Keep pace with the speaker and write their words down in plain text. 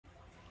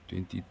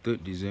23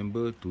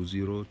 Disember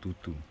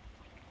 2022.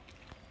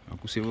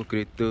 Aku sewa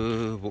kereta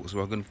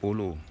Volkswagen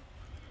Polo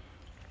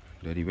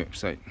dari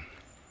website.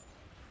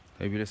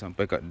 Tapi bila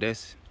sampai kat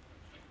desk,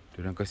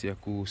 diorang kasih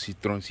aku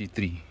Citroen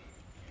C3.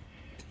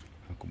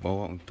 Aku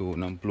bawa untuk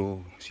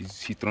 60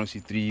 Citroen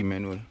C3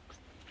 manual.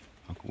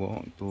 Aku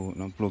bawa untuk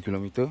 60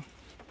 km.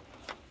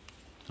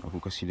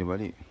 Aku kasih dia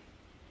balik.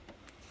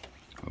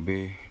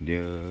 Habis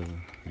dia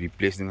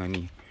replace dengan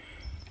ni,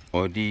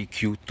 Audi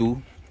Q2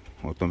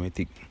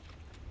 automatic.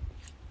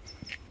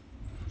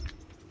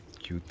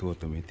 Q2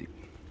 automatic.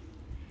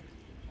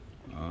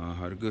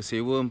 Harga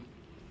sewa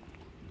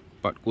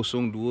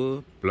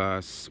 402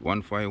 plus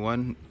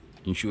 151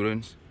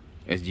 insurance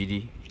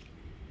SGD.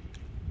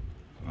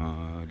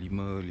 500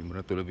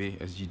 lebih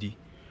SGD.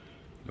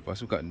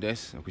 Lepas tu kat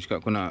desk aku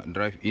cakap aku nak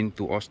drive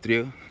into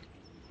Austria.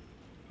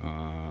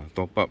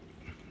 Top up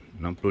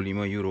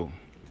 65 euro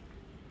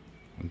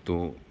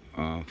untuk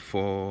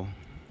 4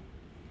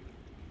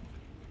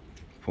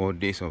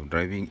 days of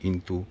driving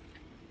into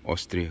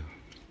Austria.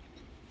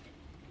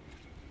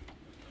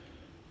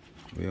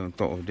 On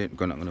top of that,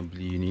 kau nak kena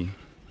beli ni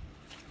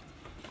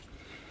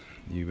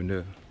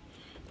benda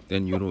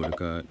 10 euro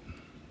dekat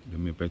the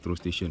main petrol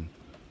station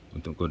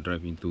untuk kau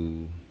drive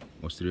into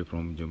Austria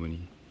from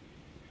Germany.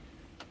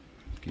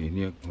 Okay,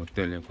 ni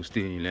hotel yang aku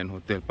stay ni,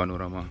 Landhotel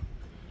Panorama.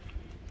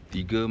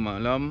 3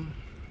 malam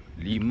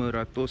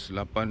 508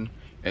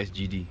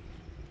 SGD.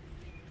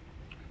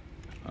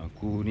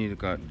 Aku ni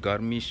dekat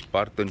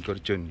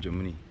Garmisch-Partenkirchen,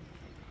 Germany.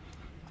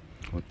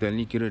 Hotel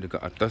ni kira dekat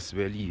atas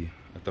valley,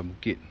 atas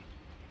bukit.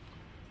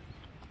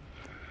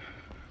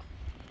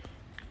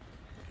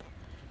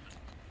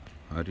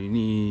 Hari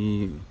ni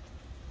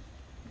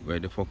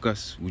weather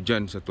forecast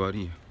hujan satu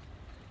hari.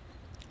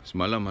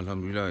 Semalam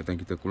alhamdulillah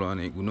time kita keluar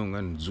naik gunung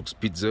kan,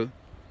 Zugspitze.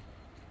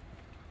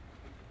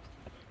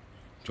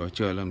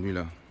 Cuaca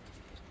alhamdulillah.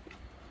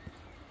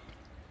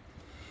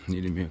 Ni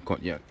dia punya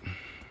courtyard.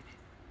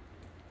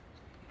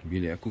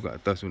 Bilik aku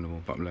kat atas tu nombor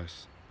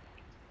 14.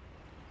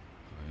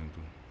 Yang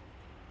tu.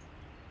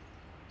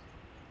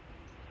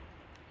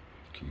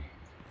 Okey.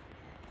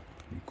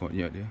 Ni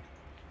courtyard dia.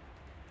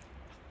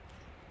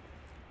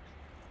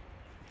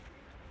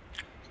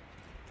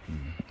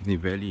 Ni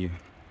valley,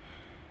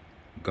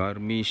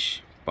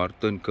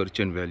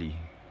 Garmisch-Partenkirchen Valley.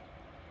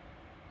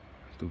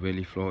 Tu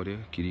valley floor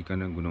dia, kiri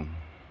kanan gunung.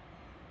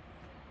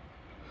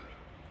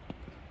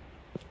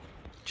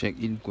 Check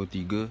in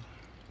pukul 3,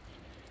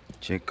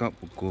 check out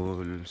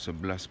pukul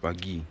 11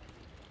 pagi.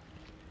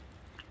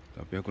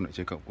 Tapi aku nak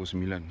check out pukul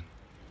 9.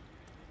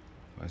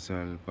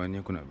 Pasal lepas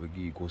ni aku nak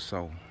pergi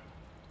Gosau,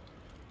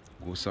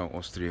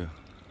 Austria.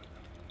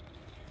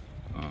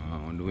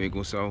 On the way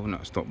Gosau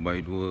nak stop by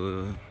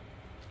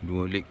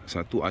dua lake,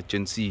 satu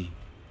Aachen-See,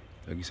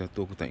 lagi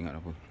satu aku tak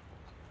ingat apa.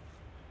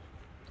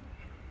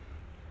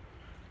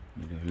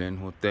 Ni dia,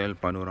 Landhotel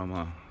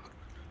Panorama.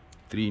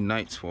 3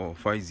 nights for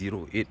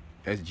 508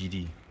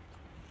 SGD.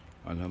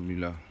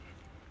 Alhamdulillah.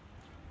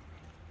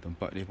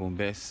 Tempat dia pun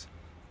best.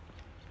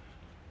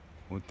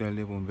 Hotel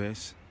dia pun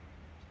best.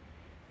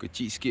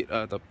 Kecil sikit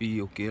lah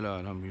tapi okey lah,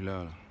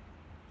 alhamdulillah lah.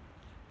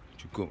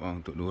 Cukup lah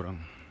untuk 2 orang.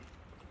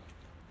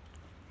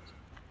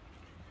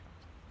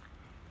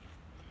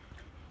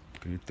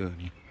 Kereta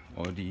ni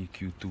Audi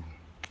Q2.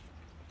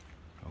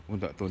 Aku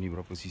pun tak tahu ni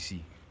berapa cc,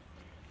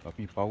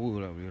 tapi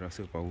power lah, boleh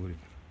rasa power dia.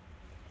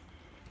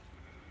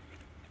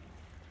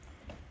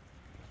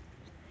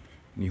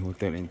 Ni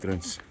hotel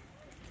entrance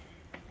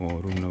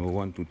for room number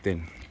 1 to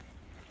 10,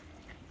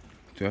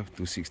 12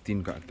 to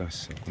 16 kat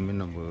atas. Aku main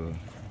number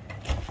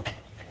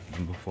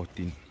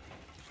 14.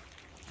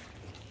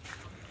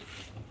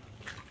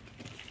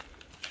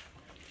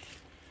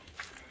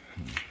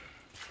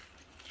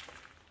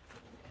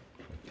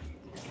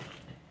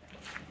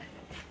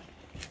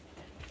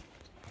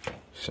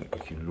 Set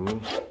kaki dulu.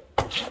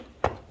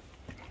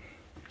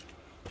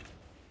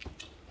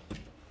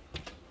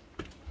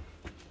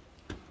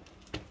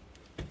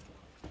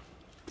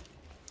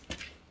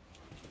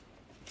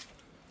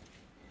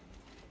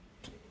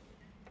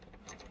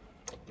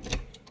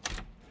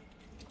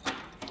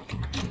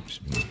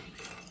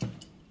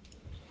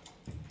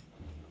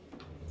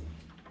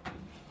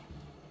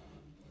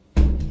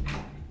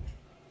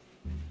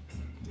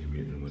 Dia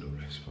bilik nombor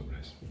 12,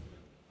 14.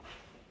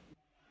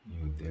 Ni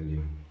hotel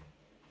dia.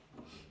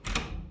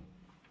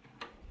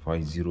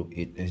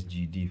 508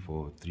 SGD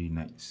for 3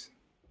 nights.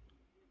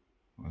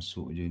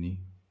 Masuk je ni,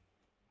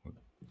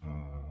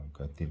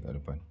 katil kat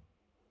depan.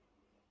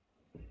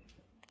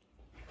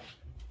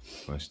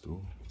 Lepas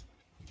tu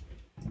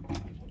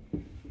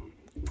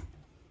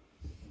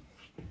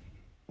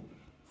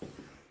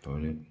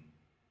toilet,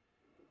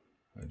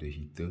 ada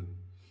heater,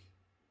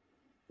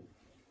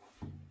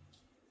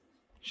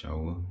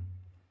 shower,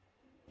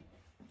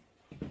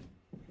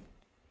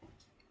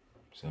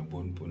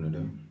 sabun pun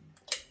ada.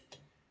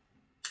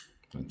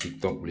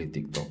 TikTok boleh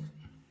TikTok.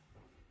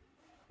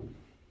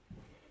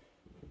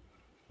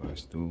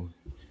 Lepas tu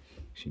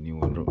sini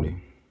wardrobe dia.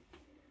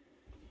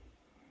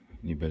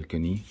 Ni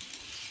balcony,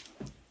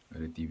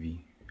 ada TV.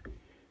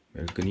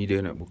 Balcony dia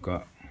nak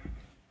buka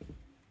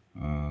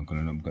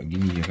Kalau nak buka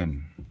gini je kan,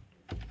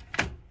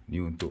 ni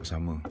untuk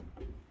sama.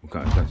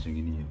 Buka atas macam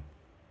gini je,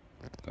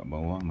 kat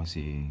bawah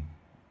masih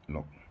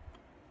lock.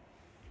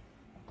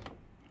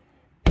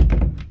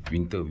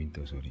 Winter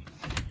sorry.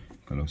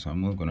 Kalau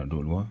sama kau nak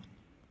duduk luar,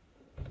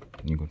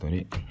 ni kau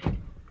tarik,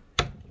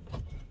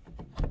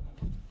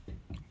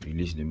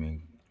 release dia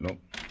punya lock,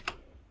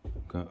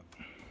 buka.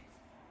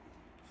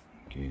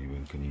 Okay,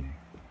 balcony ni,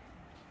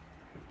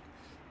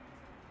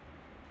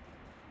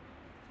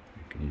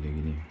 balcony dia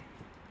gini.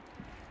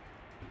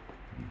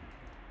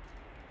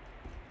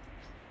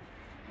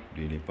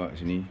 Dia lepak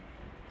sini,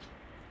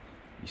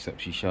 hisap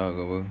shisha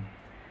ke apa.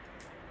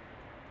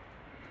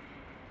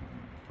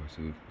 Lepas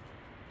tu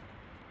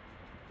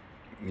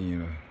ni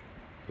lah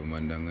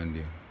pemandangan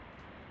dia,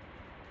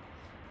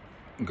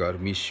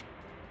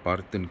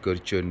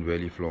 Garmisch-Partenkirchen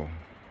Valley Floor.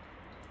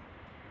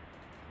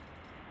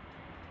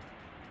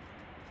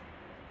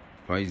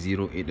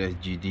 508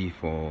 SGD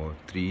for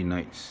 3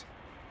 nights.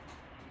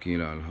 Okay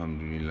lah,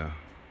 alhamdulillah.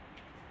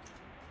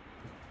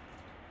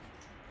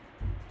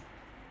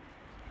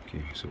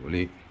 Okay, masuk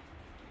balik.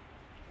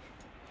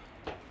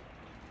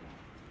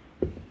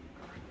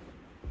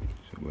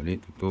 Masuk balik,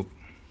 tutup.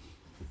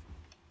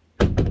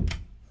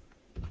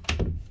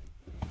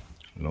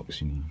 Lock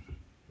sini.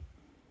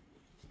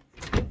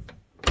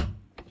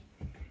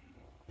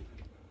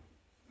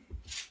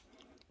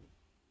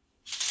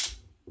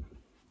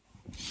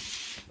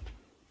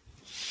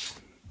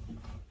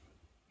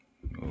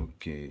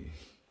 Okay.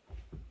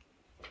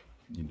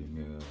 Ini dia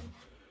punya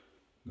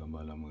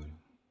gambar lama.